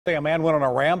A man went on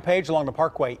a rampage along the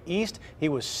Parkway East. He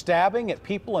was stabbing at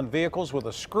people and vehicles with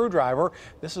a screwdriver.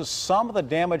 This is some of the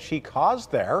damage he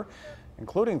caused there,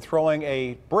 including throwing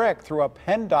a brick through a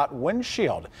PennDOT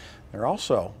windshield. There are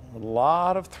also a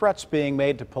lot of threats being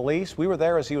made to police. We were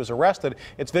there as he was arrested.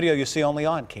 It's video you see only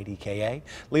on KDKA.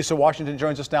 Lisa Washington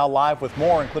joins us now live with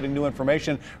more, including new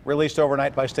information released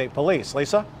overnight by state police.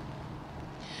 Lisa?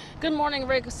 Good morning,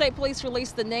 Rick. State police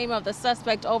released the name of the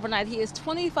suspect overnight. He is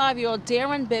 25-year-old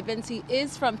Darren Bivens. He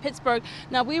is from Pittsburgh.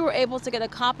 Now, we were able to get a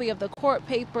copy of the court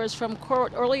papers from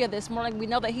court earlier this morning. We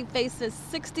know that he faces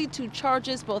 62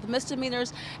 charges, both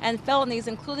misdemeanors and felonies,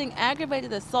 including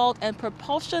aggravated assault and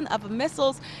propulsion of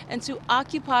missiles into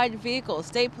occupied vehicles.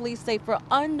 State police say for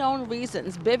unknown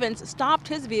reasons, Bivens stopped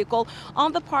his vehicle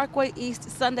on the Parkway East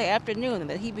Sunday afternoon and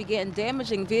that he began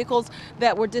damaging vehicles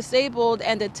that were disabled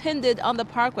and attended on the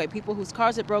Parkway. People whose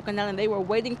cars had broken down and they were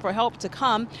waiting for help to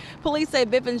come. Police say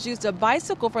Bivens used a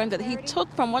bicycle frame that he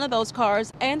took from one of those cars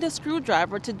and a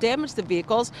screwdriver to damage the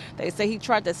vehicles. They say he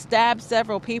tried to stab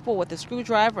several people with a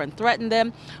screwdriver and threatened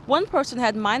them. One person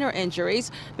had minor injuries.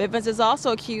 Bivens is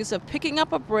also accused of picking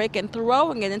up a brick and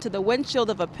throwing it into the windshield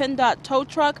of a PennDOT tow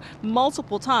truck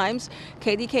multiple times.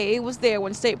 KDKA was there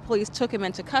when state police took him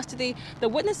into custody. The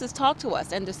witnesses talked to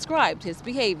us and described his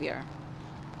behavior.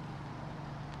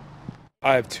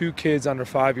 I have two kids under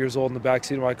 5 years old in the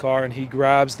backseat of my car, and he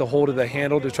grabs the hold of the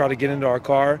handle to try to get into our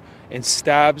car and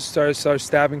starts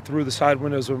stabbing through the side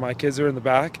windows where my kids are in the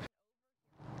back.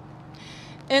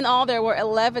 In all, there were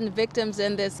 11 victims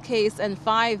in this case and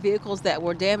 5 vehicles that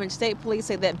were damaged. State police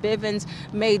say that Bivens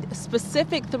made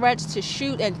specific threats to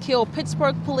shoot and kill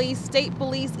Pittsburgh police, state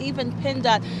police, even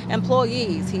PennDOT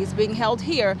employees. He's being held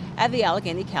here at the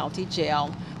Allegheny County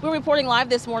Jail. We're reporting live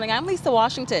this morning. I'm Lisa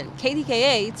Washington,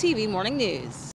 KDKA-TV Morning News.